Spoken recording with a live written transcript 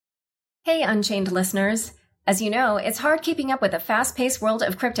Hey, Unchained listeners. As you know, it's hard keeping up with the fast-paced world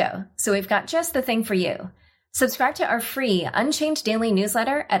of crypto, so we've got just the thing for you. Subscribe to our free Unchained daily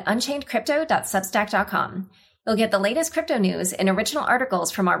newsletter at unchainedcrypto.substack.com. You'll get the latest crypto news and original articles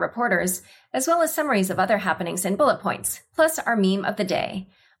from our reporters, as well as summaries of other happenings and bullet points, plus our meme of the day,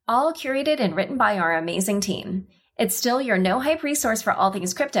 all curated and written by our amazing team. It's still your no-hype resource for all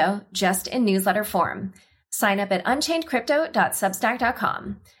things crypto, just in newsletter form. Sign up at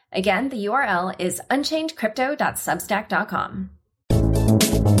unchainedcrypto.substack.com. Again, the URL is unchainedcrypto.substack.com.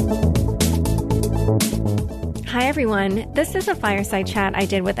 Hi, everyone. This is a fireside chat I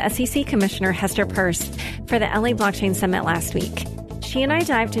did with SEC Commissioner Hester Peirce for the LA Blockchain Summit last week. She and I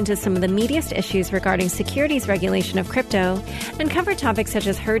dived into some of the meatiest issues regarding securities regulation of crypto and covered topics such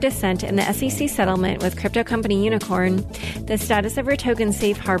as her dissent in the SEC settlement with crypto company Unicorn, the status of her token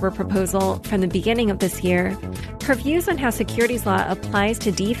safe harbor proposal from the beginning of this year, her views on how securities law applies to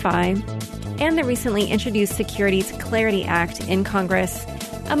DeFi, and the recently introduced Securities Clarity Act in Congress,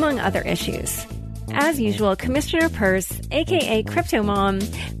 among other issues. As usual, Commissioner Peirce, aka Crypto Mom,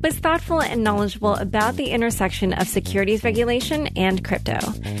 was thoughtful and knowledgeable about the intersection of securities regulation and crypto.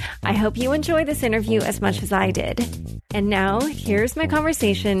 I hope you enjoy this interview as much as I did. And now, here's my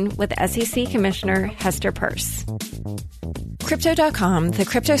conversation with SEC Commissioner Hester Peirce. Crypto.com, the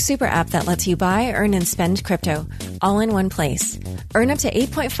crypto super app that lets you buy, earn, and spend crypto, all in one place. Earn up to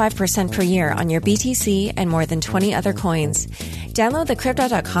 8.5% per year on your BTC and more than 20 other coins. Download the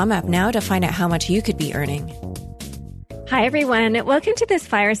Crypto.com app now to find out how much you could be earning. Hi, everyone. Welcome to this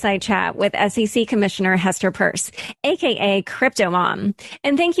fireside chat with SEC Commissioner Hester Peirce, aka Crypto Mom.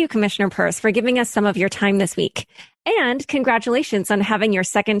 And thank you, Commissioner Peirce, for giving us some of your time this week. And congratulations on having your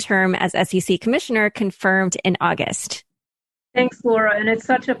second term as SEC Commissioner confirmed in August. Thanks, Laura. And it's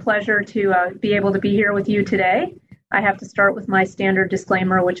such a pleasure to be able to be here with you today. I have to start with my standard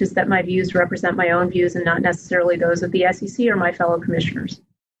disclaimer, which is that my views represent my own views and not necessarily those of the SEC or my fellow commissioners.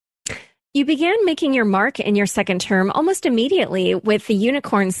 You began making your mark in your second term almost immediately with the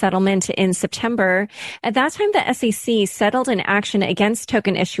Unicorn settlement in September. At that time, the SEC settled an action against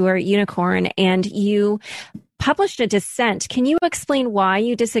token issuer Unicorn, and you published a dissent. Can you explain why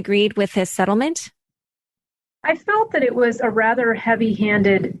you disagreed with this settlement? I felt that it was a rather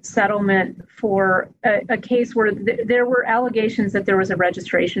heavy-handed settlement for a case where there were allegations that there was a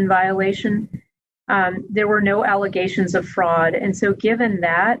registration violation. There were no allegations of fraud. And so given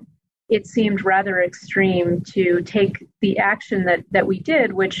that, it seemed rather extreme to take the action that we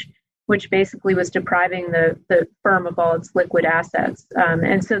did, which basically was depriving the firm of all its liquid assets.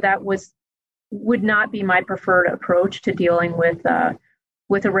 And so that would not be my preferred approach to dealing with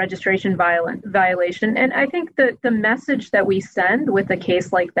a registration violation. And I think that the message that we send with a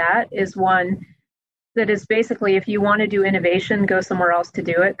case like that is one that is basically, if you want to do innovation, go somewhere else to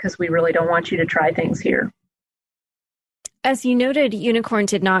do it, because we really don't want you to try things here. As you noted, Unicorn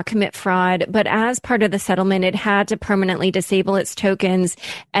did not commit fraud, but as part of the settlement, it had to permanently disable its tokens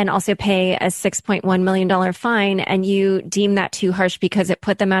and also pay a $6.1 million fine, and you deemed that too harsh because it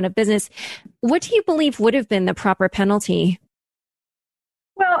put them out of business. What do you believe would have been the proper penalty?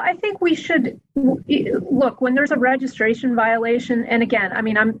 Well, I think we should look when there's a registration violation. And again, I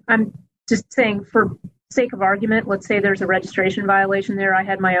mean, I'm just saying for sake of argument, let's say there's a registration violation there. I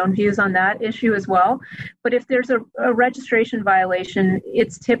had my own views on that issue as well. But if there's a registration violation,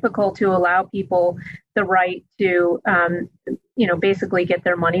 it's typical to allow people the right to, basically get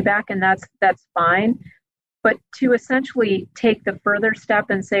their money back. And that's fine. But to essentially take the further step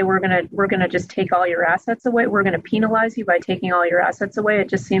and say we're gonna just take all your assets away, we're gonna penalize you by taking all your assets away, it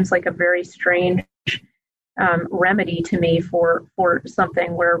just seems like a very strange remedy to me for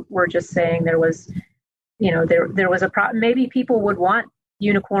something where we're just saying there was, there was a problem. Maybe people would want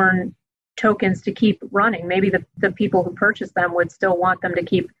Unicorn tokens to keep running. Maybe the people who purchase them would still want them to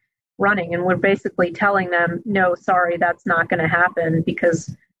keep running, and we're basically telling them, no, sorry, that's not going to happen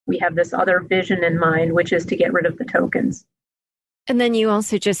because we have this other vision in mind, which is to get rid of the tokens. And then you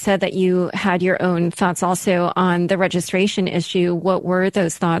also just said that you had your own thoughts also on the registration issue. What were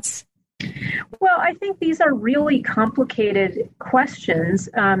those thoughts? Well, I think these are really complicated questions,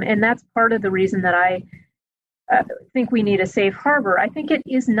 and that's part of the reason that I think we need a safe harbor. I think it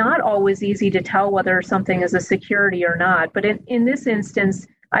is not always easy to tell whether something is a security or not, but in this instance,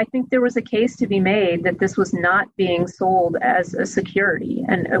 I think there was a case to be made that this was not being sold as a security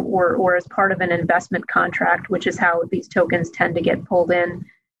or as part of an investment contract, which is how these tokens tend to get pulled in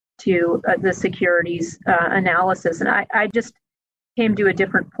to the securities analysis. And I just came to a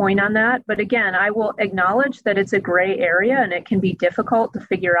different point on that. But again, I will acknowledge that it's a gray area and it can be difficult to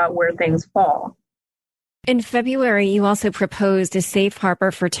figure out where things fall. In February, you also proposed a safe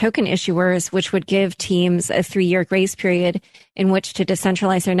harbor for token issuers, which would give teams a 3-year grace period in which to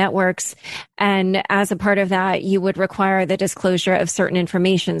decentralize their networks. And as a part of that, you would require the disclosure of certain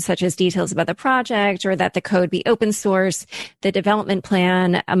information, such as details about the project or that the code be open source, the development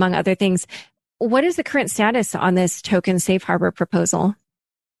plan, among other things. What is the current status on this token safe harbor proposal?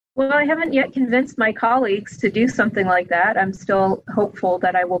 Well, I haven't yet convinced my colleagues to do something like that. I'm still hopeful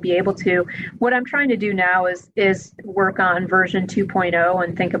that I will be able to. What I'm trying to do now is work on version 2.0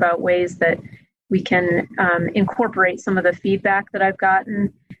 and think about ways that we can incorporate some of the feedback that I've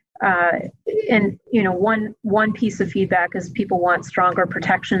gotten. And one piece of feedback is people want stronger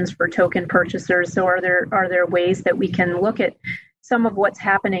protections for token purchasers. So are there ways that we can look at some of what's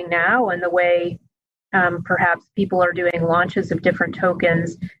happening now and the way perhaps people are doing launches of different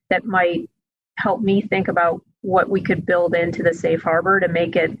tokens that might help me think about what we could build into the safe harbor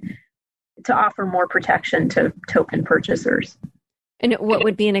to offer more protection to token purchasers. And what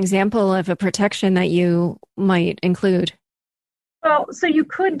would be an example of a protection that you might include? Well, so you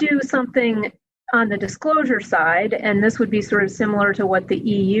could do something on the disclosure side, and this would be sort of similar to what the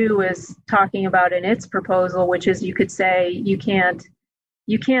EU is talking about in its proposal, which is you could say you can't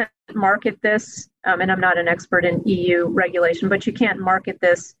market this, and I'm not an expert in EU regulation, but you can't market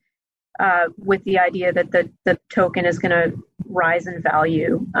this with the idea that the token is going to rise in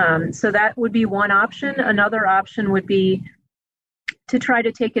value. So that would be one option. Another option would be to try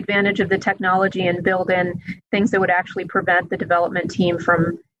to take advantage of the technology and build in things that would actually prevent the development team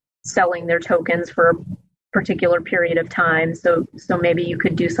from selling their tokens for a particular period of time. So maybe you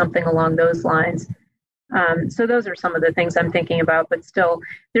could do something along those lines. So those are some of the things I'm thinking about, but still,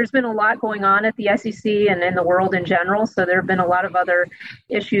 there's been a lot going on at the SEC and in the world in general. So there have been a lot of other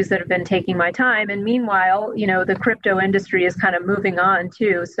issues that have been taking my time. And meanwhile, the crypto industry is kind of moving on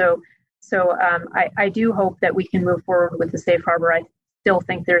too. So I do hope that we can move forward with the safe harbor. I still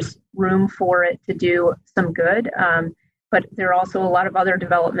think there's room for it to do some good, but there are also a lot of other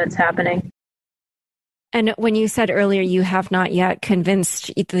developments happening. And when you said earlier you have not yet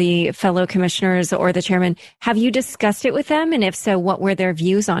convinced the fellow commissioners or the chairman, have you discussed it with them? And if so, what were their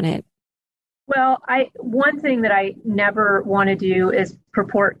views on it? Well, one thing that I never want to do is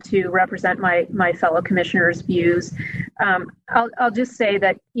purport to represent my fellow commissioners' views. I'll just say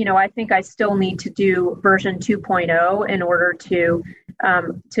that, I think I still need to do version 2.0 in order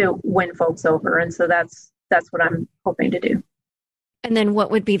to win folks over. And so that's what I'm hoping to do. And then what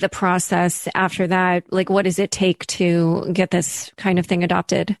would be the process after that? Like, what does it take to get this kind of thing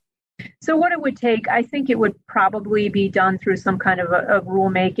adopted? So what it would take, I think it would probably be done through some kind of a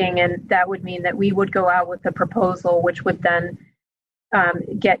rulemaking, and that would mean that we would go out with a proposal, which would then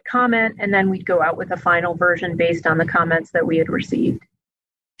get comment, and then we'd go out with a final version based on the comments that we had received.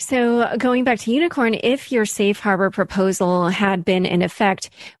 So going back to Unicorn, if your safe harbor proposal had been in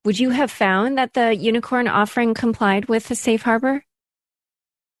effect, would you have found that the Unicorn offering complied with the safe harbor?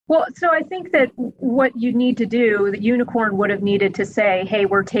 Well, so I think that what you need to do, the Unicorn would have needed to say, hey,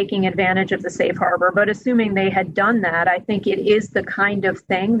 we're taking advantage of the safe harbor. But assuming they had done that, I think it is the kind of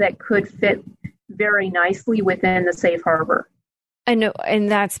thing that could fit very nicely within the safe harbor. And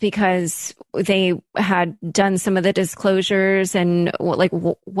that's because they had done some of the disclosures, and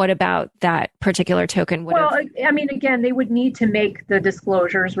what about that particular token? I mean, again, they would need to make the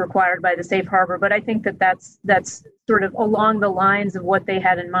disclosures required by the safe harbor, but I think that's sort of along the lines of what they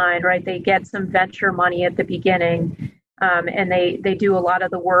had in mind, right? They get some venture money at the beginning, and they do a lot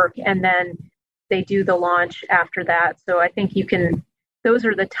of the work, and then they do the launch after that. So I think those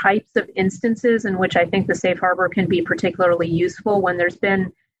are the types of instances in which I think the safe harbor can be particularly useful, when there's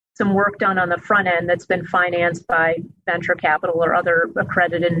been some work done on the front end that's been financed by venture capital or other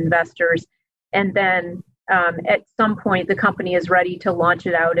accredited investors. And then at some point, the company is ready to launch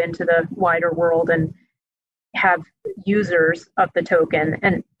it out into the wider world and have users of the token.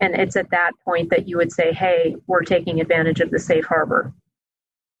 And it's at that point that you would say, hey, we're taking advantage of the safe harbor.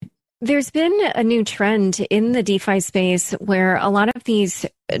 There's been a new trend in the DeFi space where a lot of these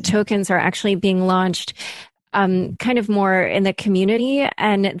tokens are actually being launched kind of more in the community,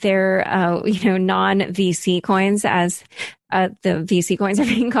 and they're non-VC coins, as the VC coins are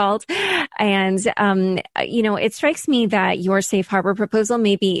being called. And it strikes me that your safe harbor proposal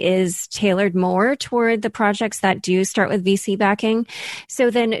maybe is tailored more toward the projects that do start with VC backing.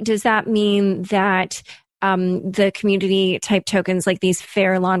 So then does that mean that the community type tokens like these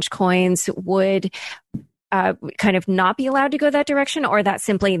fair launch coins would kind of not be allowed to go that direction, or that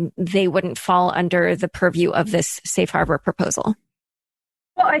simply they wouldn't fall under the purview of this safe harbor proposal?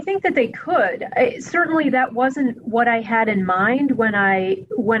 Well, I think that they could. Certainly, that wasn't what I had in mind when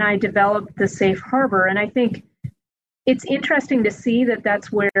I developed the safe harbor, and I think it's interesting to see that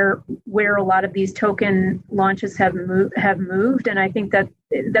that's where a lot of these token launches have moved, and I think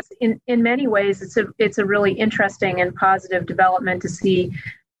that's in many ways it's a really interesting and positive development to see,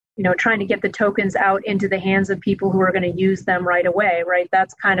 trying to get the tokens out into the hands of people who are going to use them right away. Right,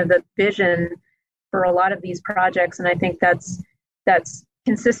 that's kind of the vision for a lot of these projects, and I think that's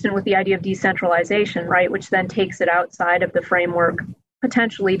consistent with the idea of decentralization, right, which then takes it outside of the framework,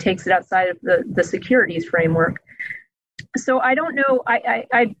 potentially takes it outside of the securities framework. So I don't know,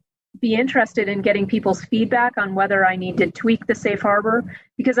 I'd be interested in getting people's feedback on whether I need to tweak the safe harbor,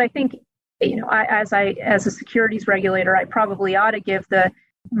 because I think, as a securities regulator, I probably ought to give the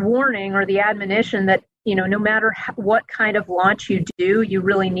warning or the admonition that, no matter what kind of launch you do, you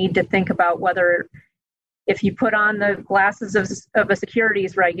really need to think about whether, if you put on the glasses of a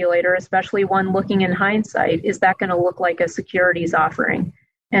securities regulator, especially one looking in hindsight, is that going to look like a securities offering?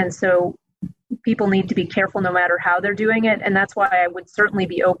 And so people need to be careful no matter how they're doing it. And that's why I would certainly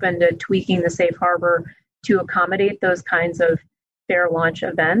be open to tweaking the safe harbor to accommodate those kinds of fair launch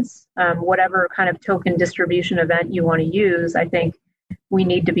events. Whatever kind of token distribution event you want to use, I think we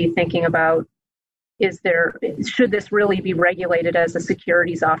need to be thinking about, should this really be regulated as a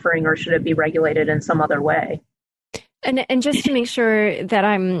securities offering, or should it be regulated in some other way? And just to make sure that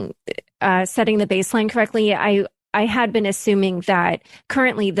I'm setting the baseline correctly, I had been assuming that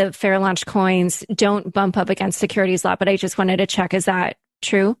currently the fair launch coins don't bump up against securities law, but I just wanted to check, is that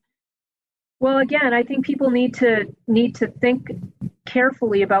true? Well, again, I think people need to think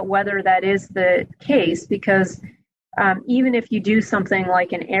carefully about whether that is the case, because even if you do something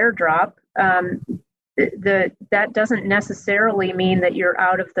like an airdrop, that doesn't necessarily mean that you're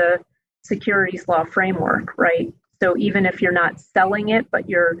out of the securities law framework, right? So even if you're not selling it, but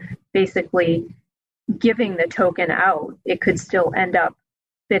you're basically giving the token out, it could still end up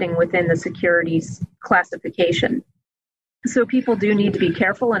fitting within the securities classification. So people do need to be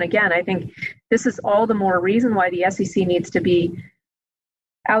careful. And again, I think this is all the more reason why the SEC needs to be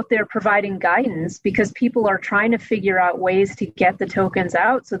out there providing guidance, because people are trying to figure out ways to get the tokens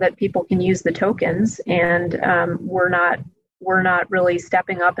out so that people can use the tokens. And we're not really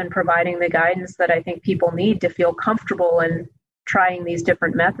stepping up and providing the guidance that I think people need to feel comfortable in trying these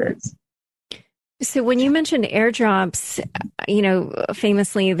different methods. So when you mentioned airdrops,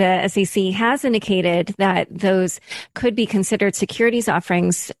 famously the SEC has indicated that those could be considered securities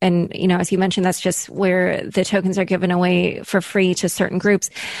offerings. And, as you mentioned, that's just where the tokens are given away for free to certain groups.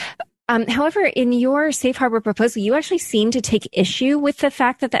 However, in your safe harbor proposal, you actually seem to take issue with the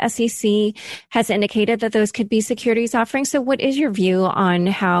fact that the SEC has indicated that those could be securities offerings. So what is your view on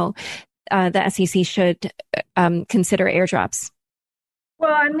how the SEC should consider airdrops?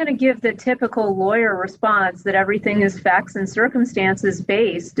 Well, I'm going to give the typical lawyer response that everything is facts and circumstances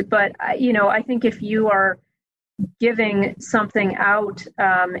based. But, I think if you are giving something out,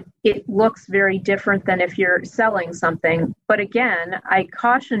 it looks very different than if you're selling something. But again, I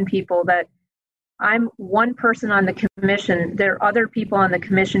caution people that I'm one person on the commission. There are other people on the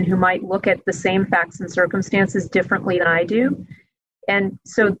commission who might look at the same facts and circumstances differently than I do. And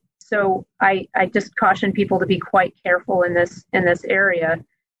so I just caution people to be quite careful in this area.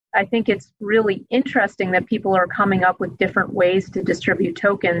 I think it's really interesting that people are coming up with different ways to distribute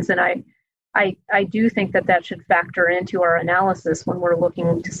tokens, and I do think that should factor into our analysis when we're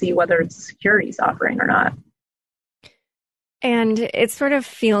looking to see whether it's a securities offering or not. And it sort of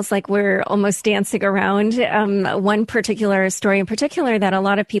feels like we're almost dancing around one particular story in particular that a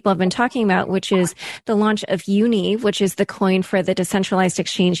lot of people have been talking about, which is the launch of Uni, which is the coin for the decentralized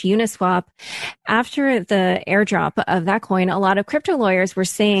exchange Uniswap. After the airdrop of that coin, a lot of crypto lawyers were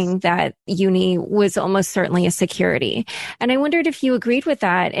saying that Uni was almost certainly a security. And I wondered if you agreed with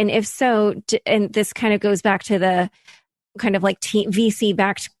that. And if so, and this kind of goes back to the kind of like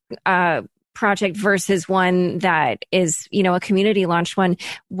VC-backed project versus one that is, a community launched one,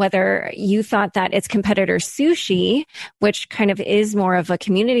 whether you thought that its competitor Sushi, which kind of is more of a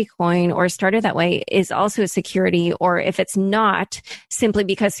community coin or started that way, is also a security, or if it's not, simply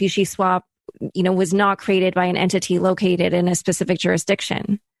because Sushi Swap, was not created by an entity located in a specific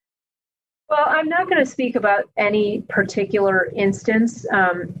jurisdiction. Well, I'm not going to speak about any particular instance.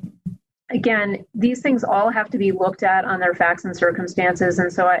 Again, these things all have to be looked at on their facts and circumstances.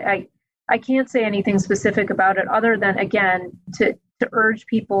 And so I can't say anything specific about it other than, again, to urge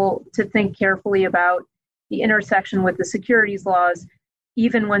people to think carefully about the intersection with the securities laws,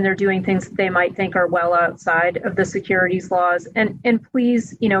 even when they're doing things that they might think are well outside of the securities laws. And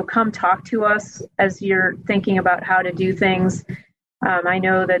please, come talk to us as you're thinking about how to do things. I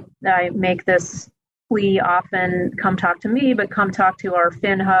know that I make this plea often, come talk to me, but come talk to our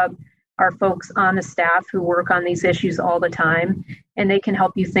FinHub, our folks on the staff who work on these issues all the time, and they can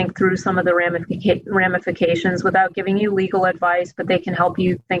help you think through some of the ramifications without giving you legal advice, but they can help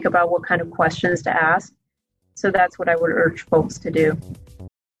you think about what kind of questions to ask. So that's what I would urge folks to do.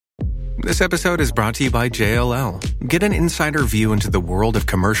 This episode is brought to you by JLL. Get an insider view into the world of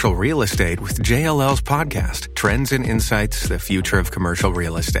commercial real estate with JLL's podcast, Trends and Insights, the Future of Commercial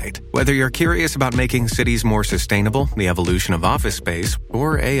Real Estate. Whether you're curious about making cities more sustainable, the evolution of office space,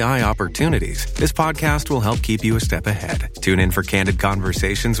 or AI opportunities, this podcast will help keep you a step ahead. Tune in for candid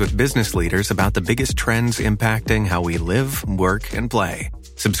conversations with business leaders about the biggest trends impacting how we live, work, and play.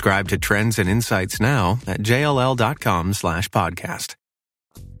 Subscribe to Trends and Insights now at jll.com/podcast.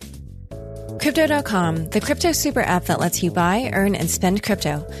 Crypto.com, the crypto super app that lets you buy, earn, and spend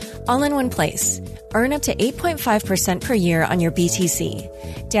crypto all in one place. Earn up to 8.5% per year on your BTC.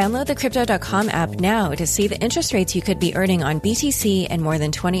 Download the Crypto.com app now to see the interest rates you could be earning on BTC and more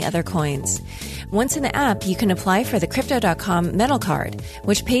than 20 other coins. Once in the app, you can apply for the Crypto.com Metal Card,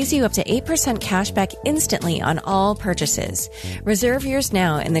 which pays you up to 8% cash back instantly on all purchases. Reserve yours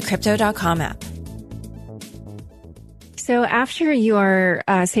now in the Crypto.com app. So after your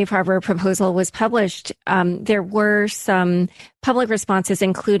safe harbor proposal was published, there were some public responses,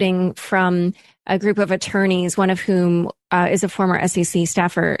 including from a group of attorneys, one of whom is a former SEC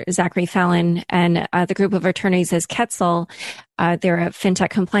staffer, Zachary Fallon, and the group of attorneys is Ketzel. They're a fintech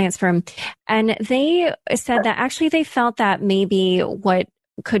compliance firm. And they said that actually they felt that maybe what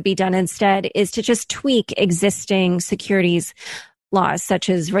could be done instead is to just tweak existing securities laws, such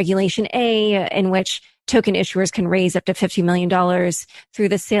as Regulation A, in which token issuers can raise up to $50 million through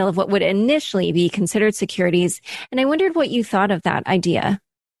the sale of what would initially be considered securities. And I wondered what you thought of that idea.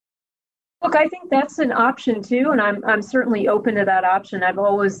 Look, I think that's an option too, and I'm certainly open to that option. I've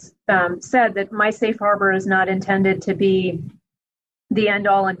always said that my safe harbor is not intended to be the end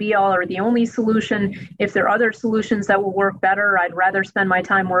all and be all or the only solution. If there are other solutions that will work better, I'd rather spend my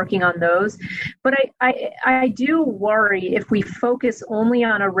time working on those. But I do worry if we focus only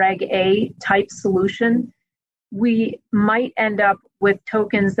on a Reg A type solution, we might end up with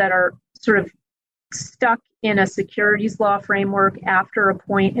tokens that are sort of stuck in a securities law framework after a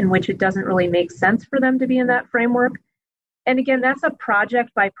point in which it doesn't really make sense for them to be in that framework. And again, that's a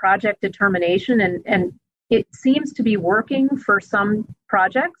project by project determination, and it seems to be working for some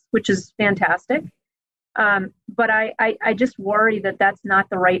projects, which is fantastic. But I just worry that that's not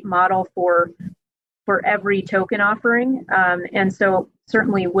the right model for every token offering. And so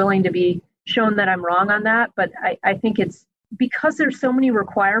certainly willing to be shown that I'm wrong on that. But I think it's because there's so many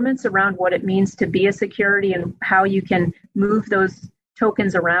requirements around what it means to be a security and how you can move those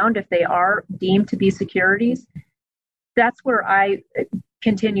tokens around if they are deemed to be securities. That's where I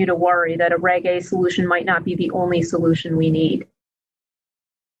continue to worry that a Reg A solution might not be the only solution we need.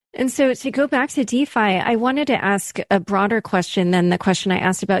 And so to go back to DeFi, I wanted to ask a broader question than the question I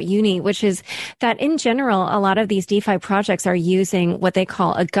asked about Uni, which is that in general, a lot of these DeFi projects are using what they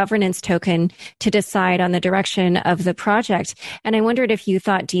call a governance token to decide on the direction of the project. And I wondered if you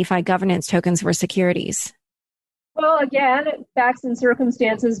thought DeFi governance tokens were securities. Well, again, facts and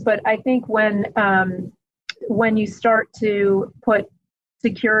circumstances, but I think when you start to put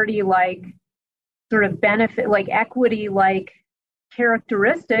security like sort of benefit, like equity, like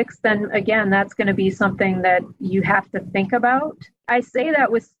characteristics, then again, that's going to be something that you have to think about. I say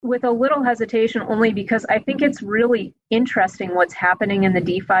that with a little hesitation only because I think it's really interesting what's happening in the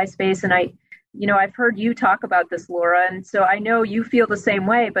DeFi space. And I've heard you talk about this, Laura, and so I know you feel the same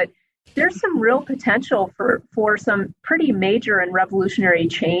way, but there's some real potential for some pretty major and revolutionary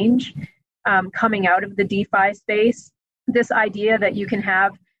change coming out of the DeFi space. This idea that you can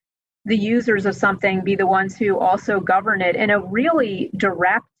have the users of something be the ones who also govern it in a really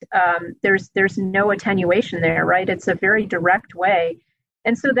direct, there's no attenuation there, right? It's a very direct way.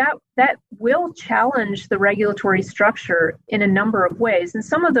 And so that will challenge the regulatory structure in a number of ways. And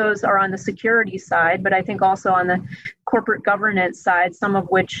some of those are on the security side, but I think also on the corporate governance side,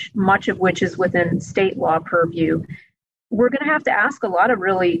 much of which is within state law purview. We're going to have to ask a lot of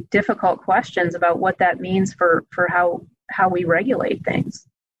really difficult questions about what that means for how we regulate things.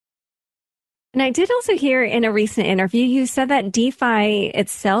 And I did also hear in a recent interview, you said that DeFi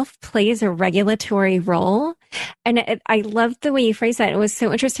itself plays a regulatory role. And I loved the way you phrased that. It was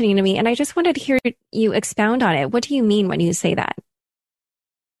so interesting to me. And I just wanted to hear you expound on it. What do you mean when you say that?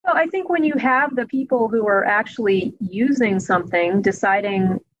 Well, I think when you have the people who are actually using something,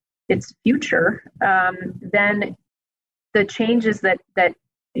 deciding its future, then the changes that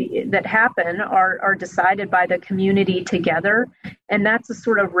that happen are decided by the community together, and that's a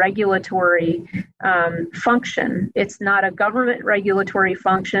sort of regulatory function. It's not a government regulatory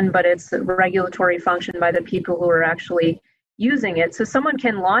function, but it's a regulatory function by the people who are actually using it. So someone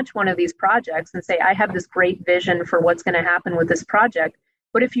can launch one of these projects and say, I have this great vision for what's going to happen with this project.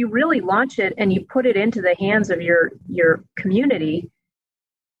 But if you really launch it and you put it into the hands of your community,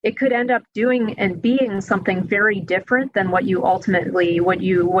 it could end up doing and being something very different than what you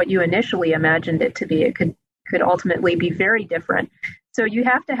initially imagined it to be. It could ultimately be very different. So you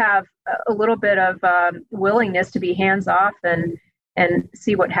have to have a little bit of willingness to be hands off and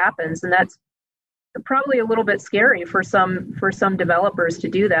see what happens. And that's probably a little bit scary for some developers to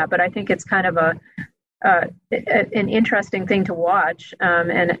do that. But I think it's kind of an interesting thing to watch,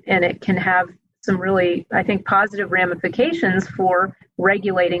 and it can have some really, I think, positive ramifications for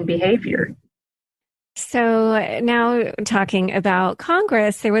regulating behavior. So now talking about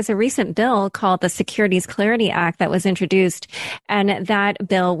Congress, there was a recent bill called the Securities Clarity Act that was introduced, and that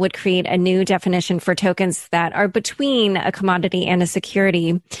bill would create a new definition for tokens that are between a commodity and a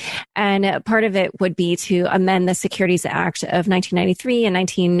security. And part of it would be to amend the Securities Act of 1993 and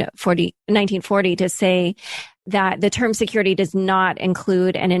 1940 to say that the term security does not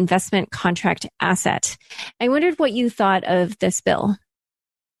include an investment contract asset. I wondered what you thought of this bill.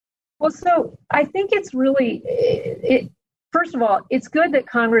 Well, so I think it's really, first of all, it's good that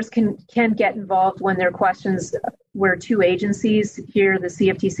Congress can get involved when there are questions where two agencies here, the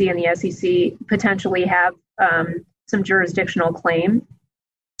CFTC and the SEC, potentially have some jurisdictional claim.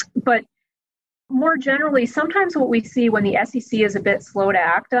 But more generally, sometimes what we see when the SEC is a bit slow to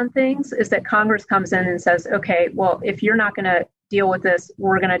act on things is that Congress comes in and says, okay, well, if you're not going to deal with this,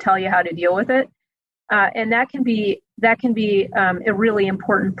 we're going to tell you how to deal with it. And that can be a really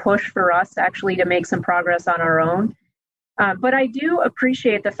important push for us actually to make some progress on our own. But I do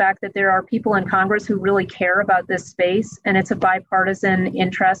appreciate the fact that there are people in Congress who really care about this space, and it's a bipartisan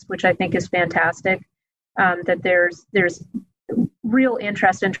interest, which I think is fantastic. That there's real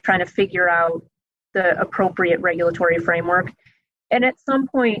interest in trying to figure out the appropriate regulatory framework. And at some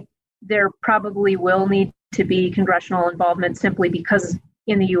point, there probably will need to be congressional involvement simply because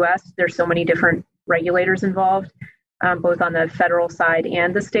in the U.S., there's so many different regulators involved, both on the federal side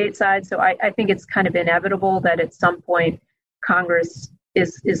and the state side. So I think it's kind of inevitable that at some point Congress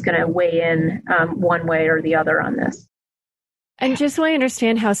is going to weigh in one way or the other on this. And just so I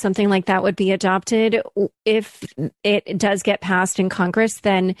understand how something like that would be adopted, if it does get passed in Congress,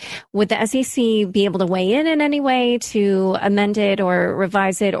 then would the SEC be able to weigh in any way to amend it or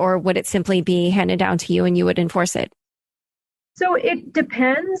revise it, or would it simply be handed down to you and you would enforce it? So it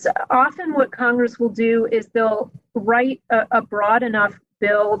depends. Often what Congress will do is they'll write a broad enough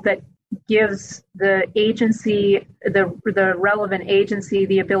bill that gives the agency, the relevant agency,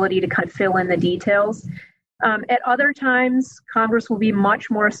 the ability to kind of fill in the details. At other times, Congress will be much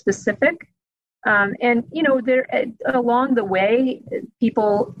more specific. And, you know, along the way,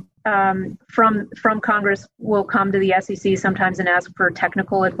 people from Congress will come to the SEC sometimes and ask for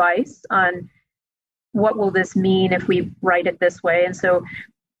technical advice on what will this mean if we write it this way. And so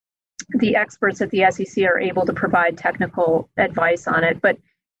the experts at the SEC are able to provide technical advice on it. But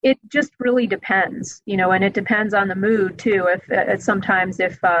it just really depends, you know, and it depends on the mood, too. Sometimes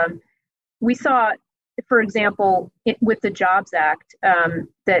we saw, for example, with the Jobs Act,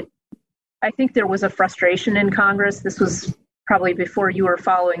 that I think there was a frustration in Congress. This was probably before you were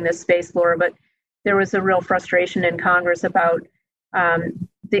following this space, Laura, but there was a real frustration in Congress about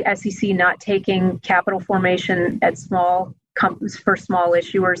the SEC not taking capital formation at small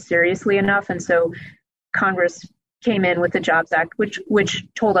issuers seriously enough. And so Congress came in with the Jobs Act, which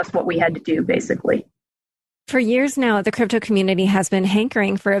told us what we had to do, basically. For years now, the crypto community has been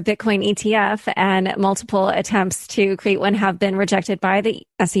hankering for a Bitcoin ETF, and multiple attempts to create one have been rejected by the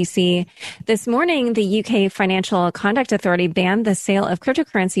SEC. This morning, the UK Financial Conduct Authority banned the sale of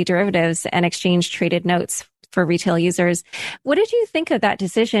cryptocurrency derivatives and exchange-traded notes for retail users. What did you think of that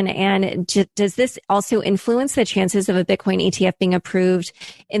decision? And does this also influence the chances of a Bitcoin ETF being approved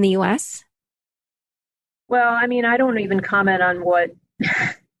in the U.S.? Well, I mean, I don't even comment on what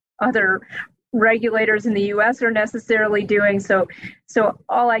other regulators in the U.S. are necessarily doing. So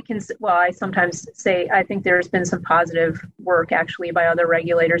all I can, I sometimes say I think there's been some positive work actually by other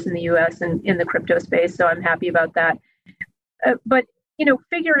regulators in the U.S. and in the crypto space. So I'm happy about that. But, you know,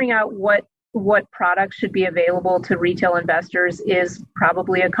 figuring out what products should be available to retail investors is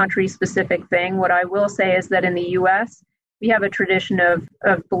probably a country-specific thing. What I will say is that in the U.S., we have a tradition of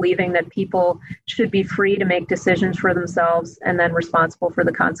believing that people should be free to make decisions for themselves and then responsible for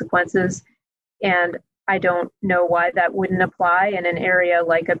the consequences. And I don't know why that wouldn't apply in an area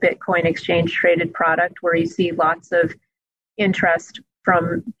like a Bitcoin exchange traded product where you see lots of interest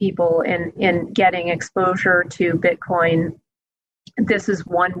from people in getting exposure to Bitcoin. This is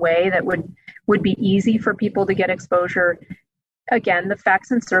one way that would be easy for people to get exposure. Again, the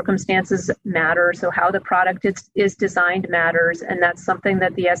facts and circumstances matter. So how the product is designed matters. And that's something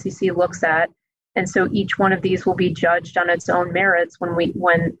that the SEC looks at. And so each one of these will be judged on its own merits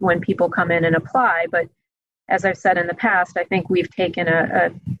when people come in and apply. But as I've said in the past, I think we've taken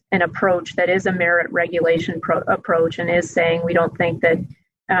an approach that is a merit regulation approach and is saying we don't think that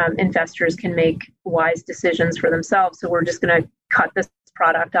investors can make wise decisions for themselves. So we're just going to cut this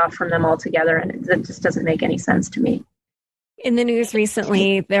product off from them altogether. And it just doesn't make any sense to me. In the news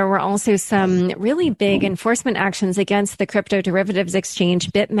recently, there were also some really big enforcement actions against the crypto derivatives exchange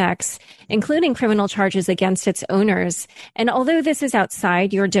BitMEX, including criminal charges against its owners. And although this is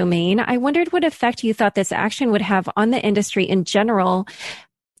outside your domain, I wondered what effect you thought this action would have on the industry in general,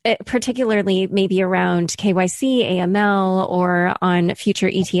 particularly maybe around KYC, AML, or on future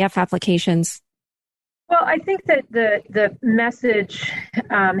ETF applications. Well, I think that the message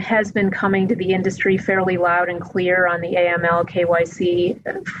has been coming to the industry fairly loud and clear on the AML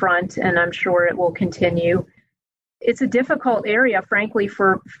KYC front, and I'm sure it will continue. It's a difficult area, frankly,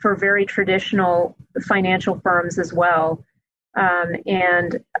 for very traditional financial firms as well.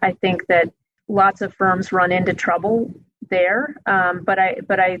 And I think that lots of firms run into trouble there. But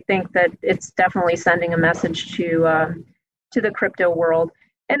I think that it's definitely sending a message to the crypto world.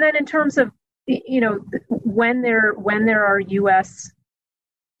 And then in terms of when there are U.S.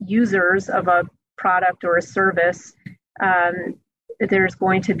 users of a product or a service, there's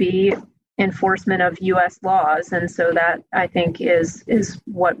going to be enforcement of U.S. laws, and so that I think is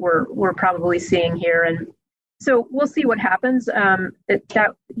what we're probably seeing here. And so we'll see what happens.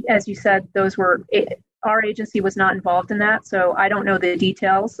 That, as you said, our agency was not involved in that, so I don't know the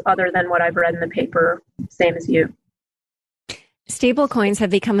details other than what I've read in the paper. Same as you. Stablecoins have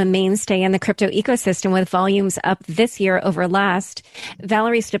become a mainstay in the crypto ecosystem, with volumes up this year over last.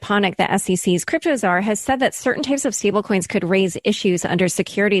 Valerie Stepanek, the SEC's crypto czar, has said that certain types of stablecoins could raise issues under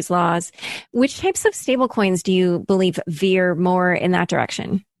securities laws. Which types of stablecoins do you believe veer more in that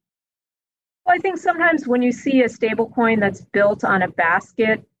direction? Well, I think sometimes when you see a stablecoin that's built on a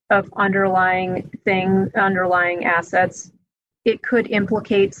basket of underlying assets, it could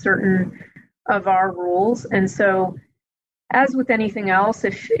implicate certain of our rules. And so, as with anything else,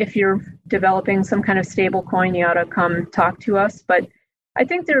 if you're developing some kind of stable coin, you ought to come talk to us. But I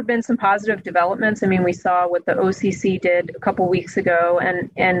think there have been some positive developments. I mean, we saw what the OCC did a couple weeks ago,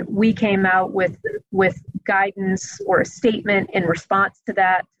 and we came out with guidance or a statement in response to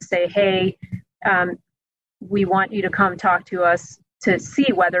that to say, hey, we want you to come talk to us to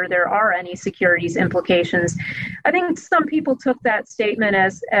see whether there are any securities implications. I think some people took that statement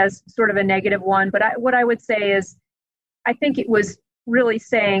as sort of a negative one, but what I would say is, I think it was really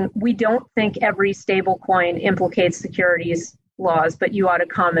saying we don't think every stable coin implicates securities laws, but you ought to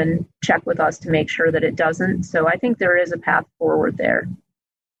come and check with us to make sure that it doesn't. So I think there is a path forward there.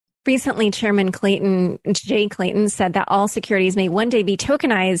 Recently, Chairman Jay Clayton, said that all securities may one day be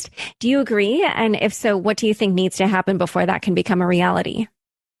tokenized. Do you agree? And if so, what do you think needs to happen before that can become a reality?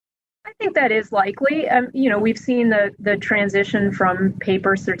 I think that is likely. We've seen the transition from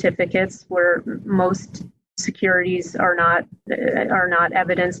paper certificates, where most securities are not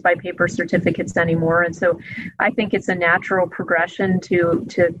evidenced by paper certificates anymore, and so I think it's a natural progression to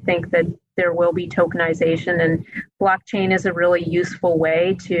think that there will be tokenization, and blockchain is a really useful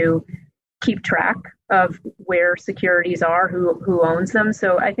way to keep track of where securities are, who owns them.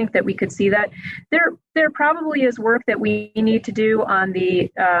 So I think that we could see that. There probably is work that we need to do on the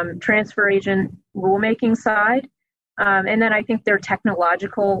transfer agent rulemaking side, and then I think there are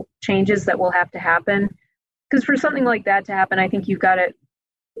technological changes that will have to happen. Because for something like that to happen, I think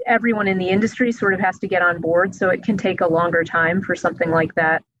everyone in the industry sort of has to get on board. So it can take a longer time for something like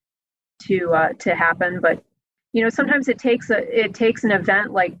that to happen. But, sometimes it takes an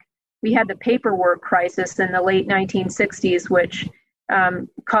event like we had the paperwork crisis in the late 1960s, which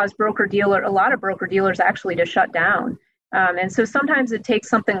caused a lot of broker dealers actually to shut down. And so sometimes it takes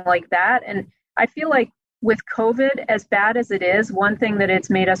something like that. And I feel like with COVID, as bad as it is, one thing that it's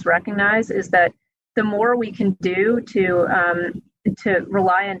made us recognize is that the more we can do to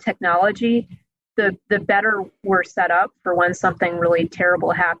rely on technology, the better we're set up for when something really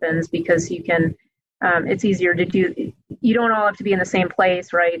terrible happens, because you can, it's easier to do. You don't all have to be in the same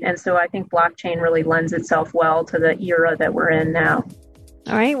place, right? And so I think blockchain really lends itself well to the era that we're in now.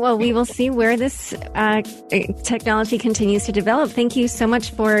 All right. Well, we will see where this technology continues to develop. Thank you so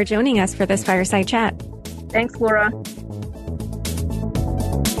much for joining us for this fireside chat. Thanks, Laura.